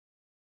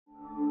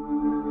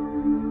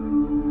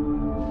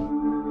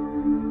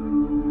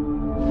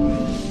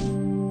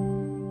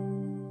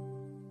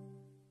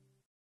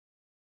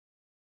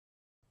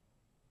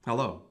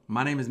Hello,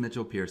 my name is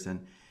Mitchell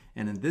Pearson,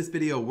 and in this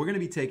video we're going to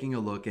be taking a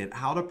look at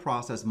how to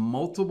process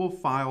multiple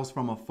files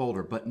from a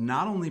folder, but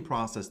not only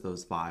process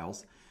those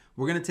files,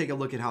 we're going to take a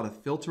look at how to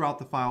filter out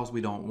the files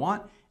we don't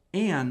want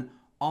and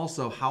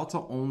also how to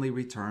only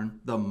return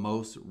the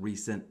most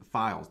recent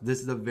files.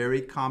 This is a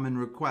very common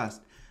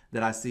request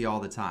that I see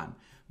all the time.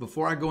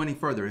 Before I go any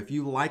further, if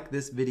you like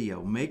this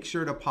video, make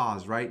sure to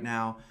pause right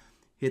now,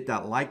 hit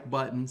that like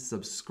button,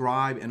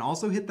 subscribe, and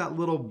also hit that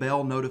little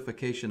bell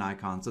notification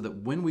icon so that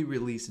when we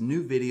release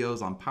new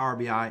videos on Power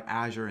BI,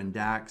 Azure, and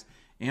DAX,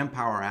 and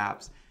Power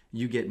Apps,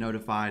 you get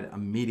notified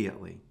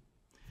immediately.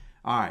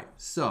 All right,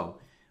 so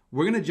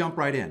we're gonna jump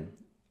right in.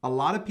 A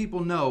lot of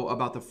people know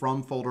about the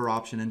From Folder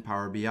option in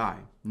Power BI,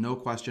 no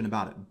question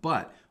about it.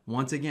 But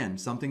once again,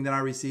 something that I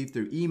receive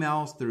through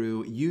emails,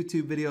 through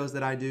YouTube videos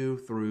that I do,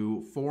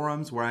 through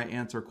forums where I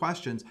answer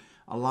questions,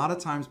 a lot of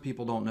times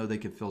people don't know they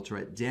can filter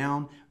it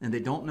down and they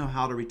don't know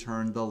how to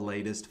return the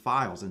latest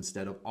files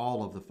instead of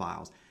all of the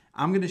files.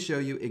 I'm going to show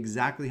you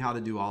exactly how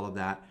to do all of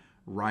that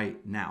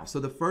right now. So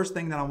the first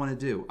thing that I want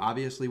to do,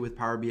 obviously with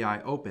Power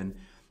BI open,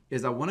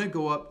 is I want to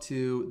go up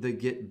to the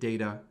Get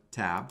Data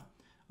tab,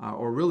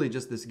 or really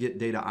just this Get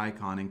Data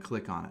icon, and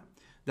click on it.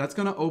 That's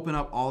going to open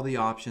up all the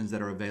options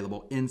that are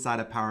available inside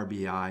of Power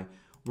BI.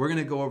 We're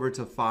going to go over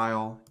to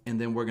File,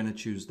 and then we're going to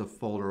choose the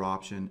Folder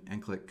option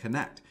and click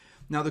Connect.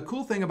 Now, the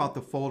cool thing about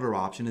the folder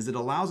option is it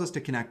allows us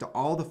to connect to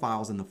all the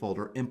files in the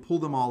folder and pull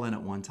them all in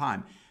at one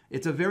time.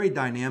 It's a very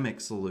dynamic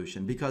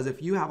solution because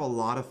if you have a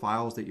lot of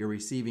files that you're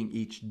receiving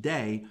each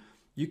day,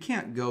 you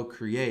can't go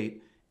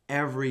create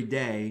every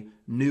day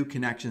new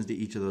connections to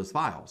each of those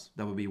files.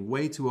 That would be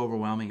way too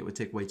overwhelming. It would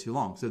take way too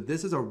long. So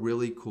this is a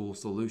really cool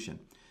solution.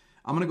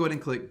 I'm going to go ahead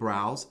and click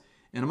Browse,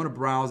 and I'm going to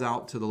browse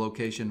out to the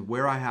location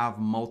where I have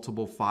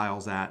multiple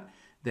files at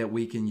that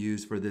we can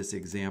use for this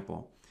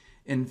example.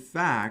 In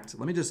fact,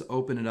 let me just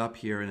open it up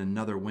here in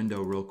another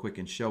window real quick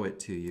and show it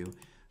to you.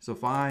 So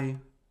if I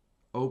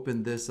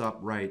open this up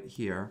right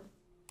here,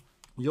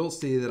 you'll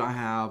see that I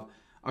have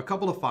a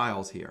couple of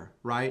files here,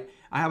 right?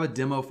 I have a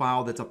demo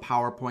file that's a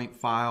PowerPoint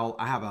file.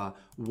 I have a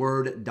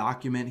Word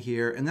document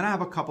here, and then I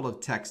have a couple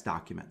of text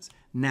documents.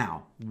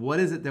 Now,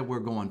 what is it that we're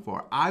going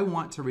for? I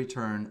want to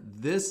return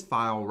this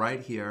file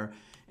right here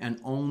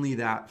and only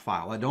that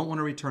file. I don't want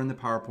to return the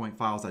PowerPoint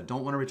files. I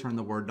don't want to return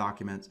the Word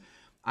documents.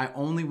 I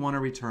only want to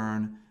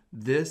return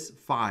this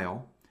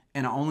file,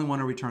 and I only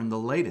want to return the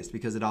latest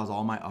because it has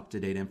all my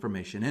up-to-date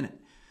information in it.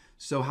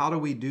 So how do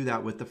we do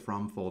that with the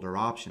From Folder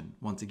option?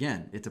 Once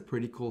again, it's a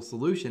pretty cool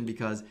solution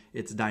because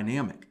it's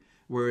dynamic.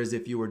 Whereas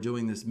if you were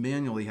doing this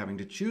manually, having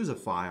to choose a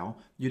file,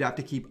 you'd have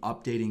to keep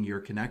updating your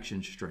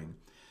connection string.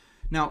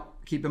 Now,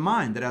 keep in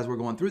mind that as we're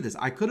going through this,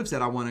 I could have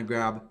said I want to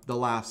grab the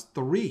last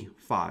 3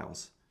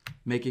 files,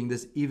 making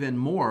this even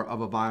more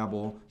of a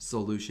viable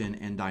solution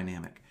and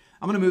dynamic.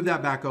 I'm going to move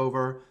that back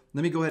over.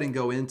 Let me go ahead and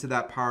go into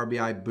that Power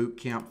BI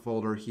Bootcamp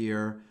folder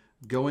here,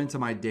 go into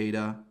my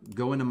data,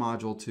 go into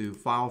Module 2,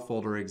 File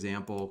Folder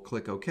Example,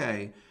 click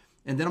OK,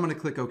 and then I'm going to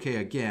click OK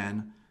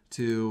again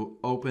to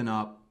open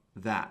up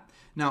that.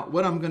 Now,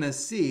 what I'm going to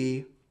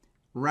see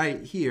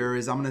right here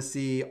is I'm going to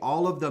see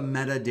all of the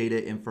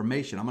metadata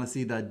information. I'm going to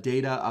see the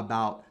data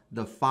about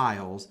the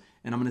files,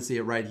 and I'm going to see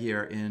it right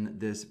here in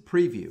this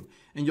preview.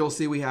 And you'll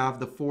see we have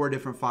the 4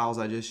 different files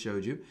I just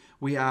showed you.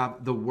 We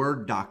have the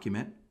Word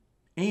document,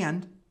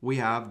 and we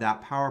have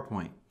that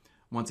PowerPoint.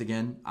 Once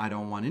again, I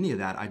don't want any of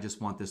that. I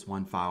just want this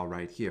one file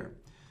right here.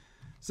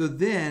 So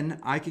then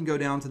I can go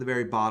down to the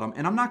very bottom,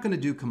 and I'm not going to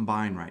do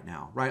combine right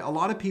now, right? A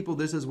lot of people,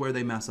 this is where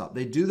they mess up.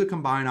 They do the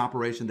combine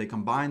operation, they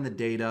combine the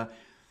data,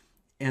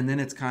 and then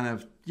it's kind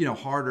of,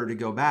 harder to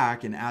go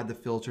back and add the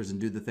filters and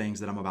do the things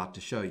that I'm about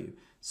to show you.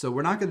 So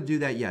we're not going to do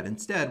that yet.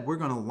 Instead, we're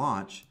going to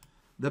launch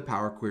the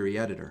Power Query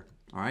Editor,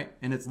 all right?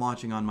 And it's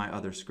launching on my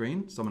other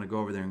screen. So I'm going to go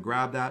over there and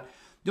grab that.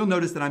 You'll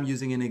notice that I'm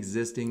using an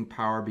existing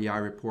Power BI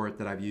report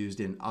that I've used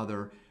in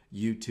other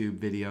YouTube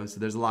videos. So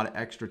there's a lot of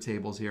extra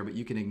tables here, but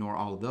you can ignore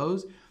all of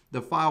those.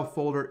 The file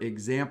folder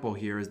example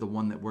here is the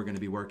one that we're going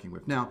to be working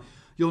with. Now,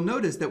 you'll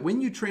notice that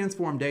when you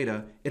transform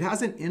data, it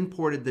hasn't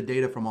imported the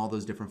data from all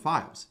those different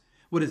files.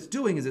 What it's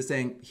doing is it's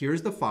saying,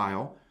 here's the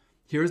file,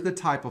 here's the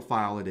type of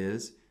file it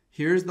is,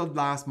 here's the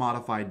last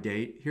modified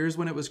date, here's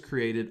when it was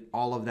created,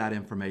 all of that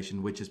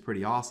information, which is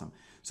pretty awesome.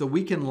 So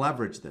we can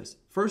leverage this.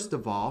 First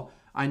of all,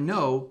 I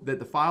know that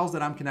the files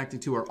that I'm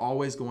connecting to are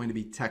always going to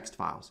be text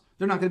files.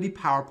 They're not going to be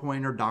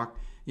PowerPoint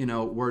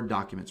or Word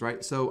documents,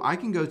 right? So I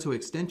can go to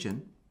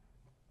Extension,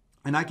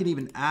 and I can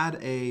even add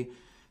a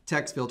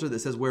text filter that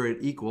says where it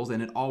equals,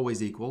 and it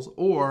always equals.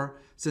 Or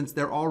since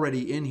they're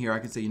already in here, I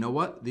can say, you know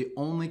what? The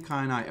only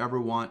kind I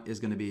ever want is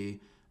going to be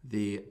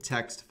the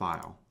text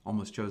file.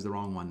 Almost chose the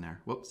wrong one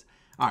there. Whoops.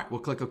 All right, we'll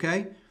click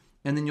OK.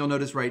 And then you'll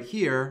notice right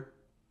here,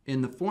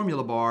 in the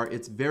formula bar,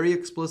 it's very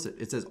explicit.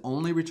 It says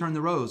only return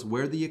the rows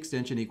where the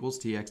extension equals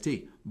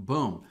txt.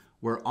 Boom,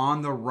 we're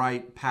on the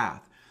right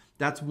path.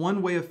 That's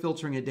one way of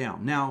filtering it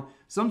down. Now,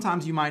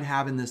 sometimes you might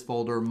have in this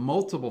folder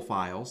multiple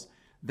files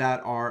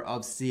that are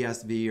of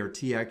CSV or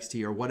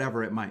TXT or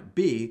whatever it might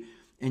be,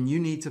 and you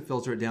need to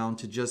filter it down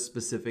to just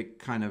specific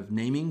kind of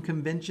naming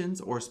conventions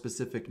or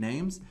specific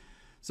names.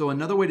 So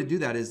another way to do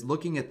that is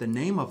looking at the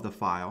name of the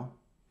file.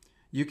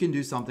 You can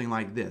do something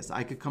like this.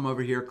 I could come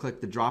over here,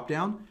 click the drop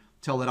down,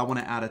 tell it I want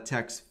to add a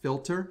text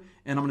filter,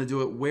 and I'm going to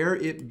do it where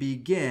it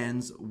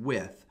begins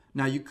with.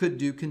 Now you could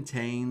do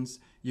contains,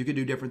 you could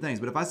do different things,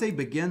 but if I say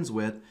begins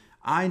with,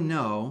 I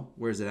know,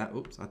 where's it at?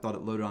 Oops, I thought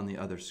it loaded on the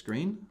other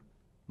screen.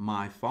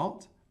 My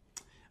fault.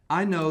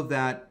 I know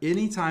that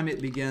anytime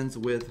it begins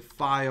with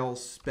file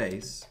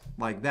space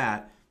like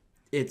that,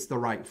 it's the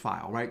right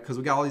file, right? Because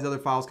we got all these other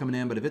files coming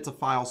in, but if it's a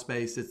file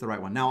space, it's the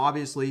right one. Now,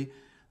 obviously,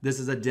 this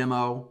is a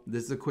demo.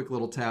 This is a quick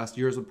little test.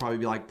 Yours would probably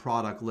be like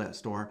product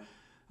list or,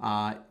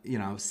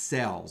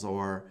 sales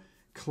or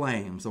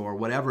claims or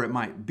whatever it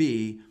might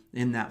be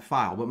in that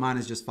file. But mine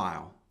is just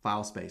file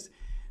space.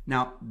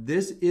 Now,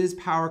 this is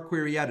Power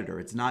Query Editor.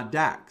 It's not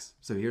DAX.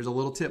 So here's a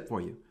little tip for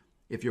you.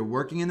 If you're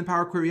working in the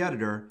Power Query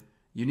Editor,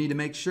 you need to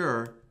make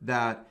sure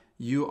that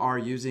you are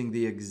using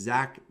the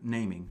exact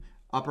naming,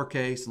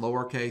 uppercase,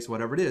 lowercase,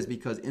 whatever it is,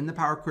 because in the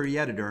Power Query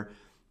Editor,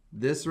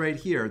 this right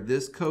here,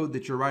 this code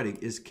that you're writing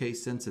is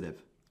case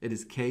sensitive. It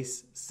is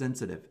case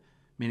sensitive,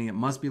 meaning it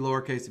must be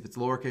lowercase. If it's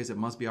lowercase, it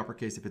must be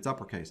uppercase if it's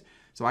uppercase.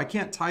 So I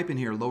can't type in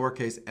here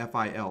lowercase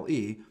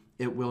F-I-L-E.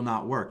 It will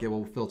not work. It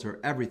will filter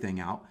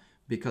everything out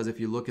because if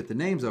you look at the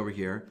names over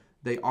here,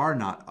 they are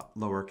not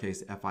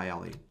lowercase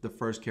F-I-L-E. The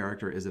first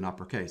character is an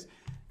uppercase.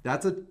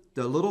 That's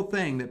the little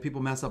thing that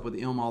people mess up with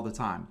ILM all the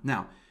time.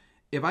 Now,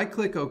 if I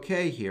click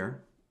OK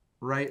here,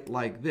 right,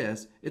 like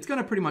this, it's going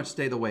to pretty much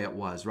stay the way it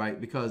was, right?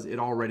 Because it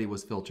already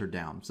was filtered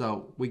down.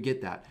 So we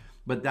get that.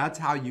 But that's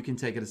how you can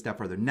take it a step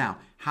further. Now,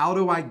 how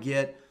do I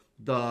get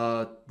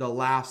the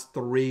last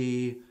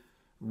 3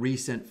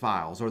 recent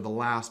files or the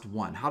last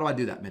one? How do I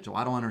do that, Mitchell?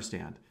 I don't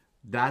understand.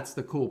 That's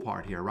the cool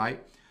part here,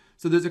 right?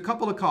 So there's a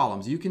couple of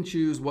columns. You can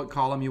choose what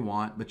column you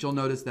want, but you'll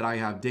notice that I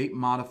have date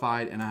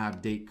modified and I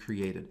have date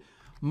created.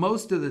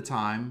 Most of the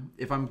time,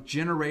 if I'm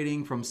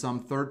generating from some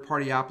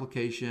third-party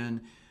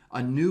application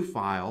a new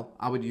file,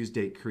 I would use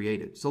date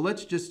created. So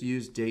let's just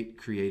use date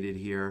created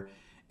here.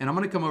 And I'm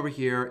going to come over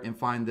here and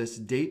find this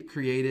date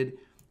created.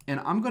 And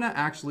I'm going to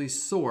actually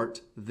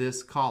sort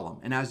this column.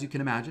 And as you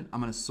can imagine,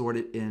 I'm going to sort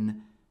it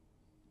in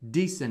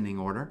descending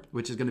order,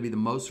 which is going to be the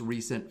most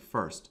recent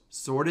first.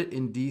 Sort it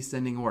in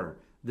descending order.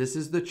 This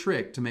is the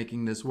trick to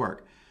making this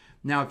work.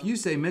 Now, if you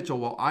say, Mitchell,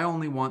 well, I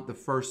only want the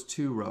first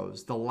 2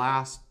 rows, the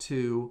last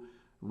 2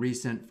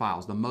 recent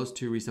files, the most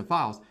 2 recent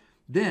files,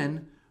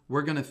 then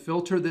we're going to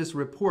filter this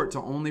report to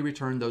only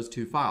return those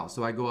 2 files.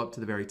 So I go up to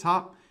the very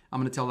top. I'm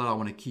going to tell it I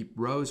want to keep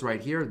rows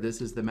right here. This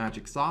is the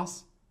magic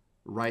sauce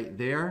right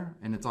there,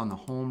 and it's on the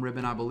home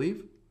ribbon, I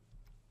believe.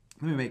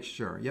 Let me make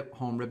sure. Yep,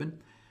 home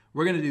ribbon.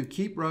 We're going to do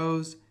keep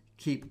rows,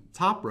 keep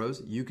top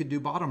rows. You could do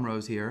bottom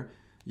rows here.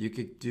 You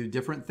could do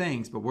different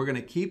things, but we're going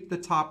to keep the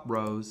top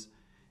rows,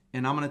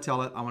 and I'm going to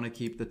tell it I want to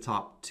keep the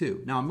top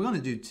 2. Now, I'm going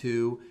to do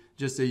 2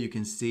 just so you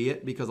can see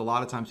it, because a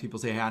lot of times people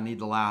say, hey, I need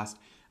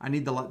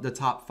the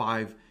top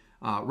 5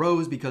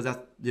 rows because that's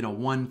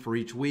 1 for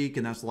each week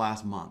and that's the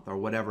last month or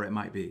whatever it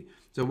might be.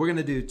 So we're going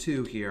to do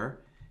 2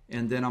 here,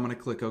 and then I'm going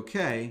to click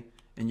OK,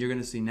 and you're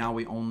going to see now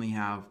we only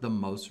have the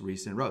most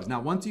recent rows. Now,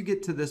 once you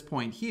get to this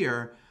point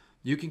here,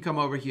 you can come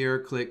over here,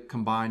 click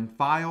Combine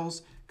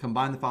Files,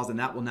 combine the files, and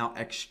that will now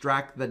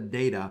extract the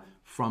data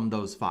from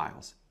those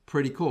files.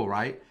 Pretty cool,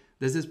 right?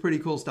 This is pretty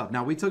cool stuff.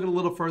 Now, we took it a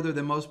little further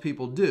than most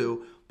people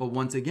do, but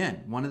once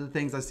again, one of the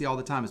things I see all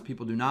the time is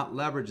people do not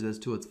leverage this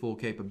to its full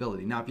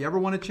capability. Now, if you ever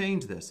want to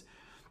change this,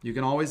 you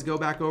can always go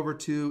back over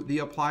to the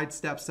Applied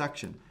Steps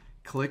section.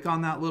 Click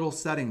on that little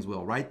settings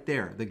wheel right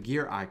there, the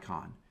gear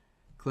icon.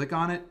 Click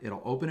on it,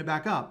 it'll open it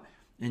back up,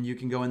 and you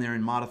can go in there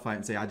and modify it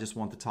and say, I just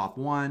want the top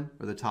 1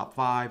 or the top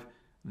 5.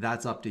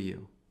 That's up to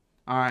you.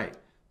 All right,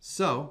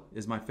 so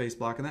is my face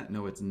blocking that?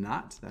 No, it's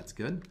not. That's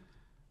good.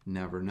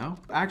 Never know.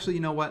 Actually, you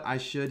know what? I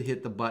should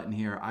hit the button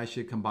here. I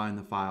should combine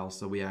the files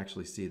so we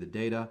actually see the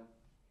data.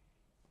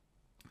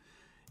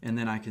 And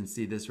then I can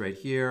see this right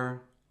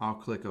here. I'll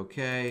click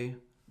OK.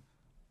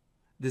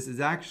 This is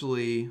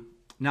actually,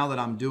 now that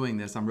I'm doing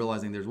this, I'm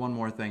realizing there's one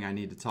more thing I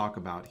need to talk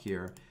about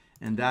here,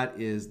 and that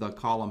is the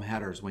column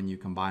headers when you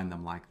combine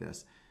them like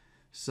this.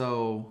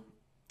 So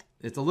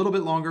it's a little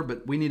bit longer,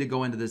 but we need to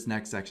go into this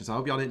next section. So I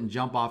hope y'all didn't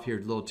jump off here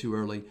a little too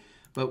early.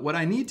 But what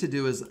I need to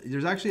do is,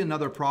 there's actually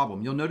another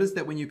problem. You'll notice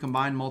that when you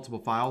combine multiple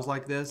files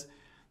like this,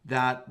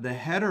 that the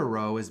header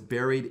row is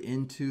buried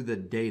into the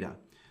data.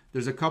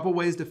 There's a couple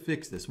ways to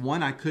fix this.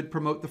 One, I could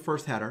promote the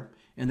first header,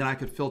 and then I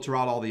could filter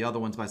out all the other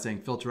ones by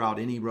saying filter out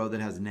any row that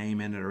has name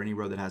in it or any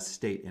row that has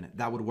state in it.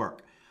 That would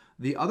work.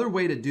 The other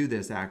way to do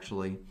this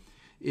actually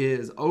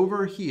is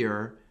over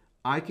here.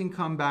 I can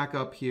come back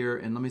up here,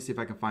 and let me see if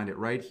I can find it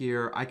right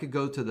here. I could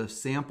go to the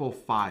sample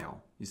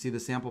file. You see the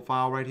sample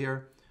file right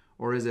here?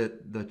 Or is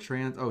it the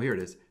here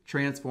it is,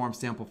 transform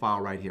sample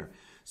file right here.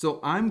 So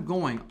I'm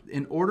going,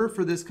 in order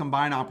for this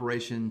combine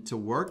operation to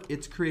work,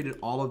 it's created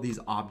all of these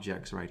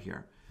objects right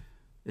here.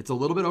 It's a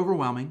little bit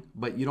overwhelming,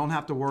 but you don't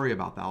have to worry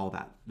about all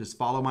that. Just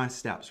follow my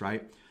steps,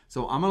 right?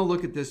 So I'm going to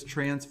look at this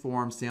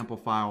transform sample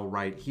file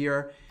right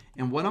here.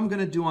 And what I'm going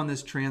to do on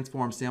this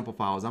transform sample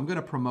file is I'm going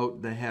to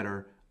promote the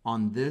header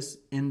on this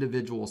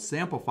individual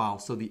sample file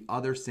so the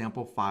other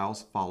sample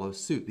files follow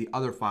suit. The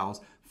other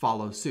files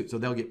follow suit. So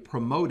they'll get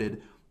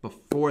promoted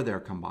before they're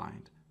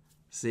combined.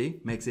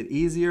 See? Makes it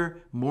easier,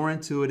 more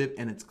intuitive,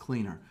 and it's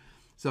cleaner.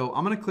 So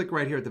I'm going to click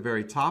right here at the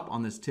very top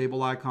on this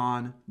table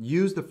icon,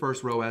 use the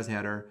first row as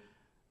header.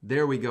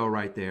 There we go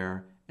right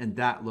there, and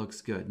that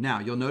looks good. Now,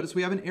 you'll notice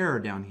we have an error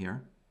down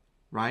here,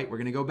 right? We're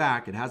going to go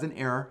back. It has an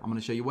error. I'm going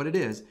to show you what it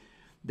is.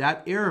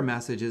 That error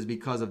message is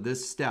because of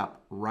this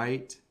step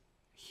right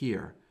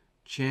here,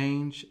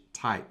 change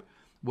type.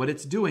 What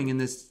it's doing in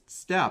this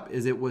step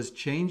is it was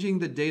changing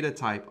the data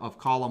type of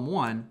column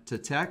 1 to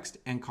text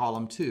and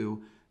column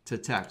 2 to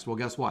text. Well,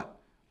 guess what?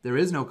 There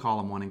is no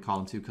column 1 and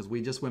column 2 because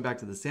we just went back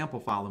to the sample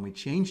file and we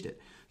changed it.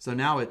 So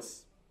now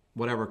it's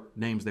whatever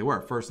names they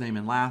were, first name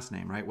and last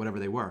name, right? Whatever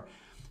they were.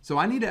 So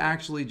I need to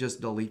actually just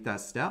delete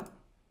that step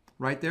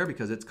right there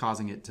because it's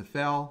causing it to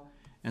fail.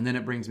 And then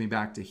it brings me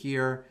back to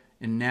here.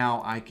 And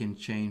now I can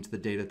change the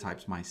data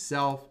types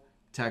myself,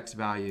 text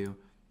value,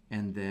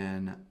 and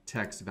then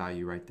text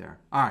value right there.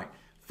 All right,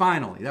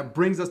 finally, that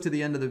brings us to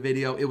the end of the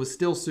video. It was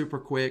still super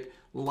quick.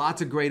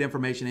 Lots of great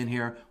information in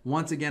here.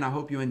 Once again, I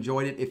hope you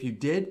enjoyed it. If you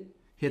did,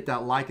 hit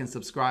that like and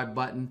subscribe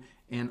button.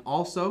 And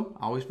also,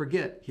 always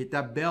forget, hit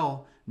that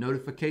bell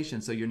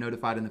notification so you're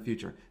notified in the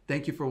future.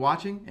 Thank you for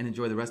watching and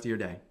enjoy the rest of your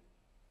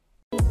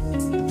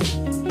day.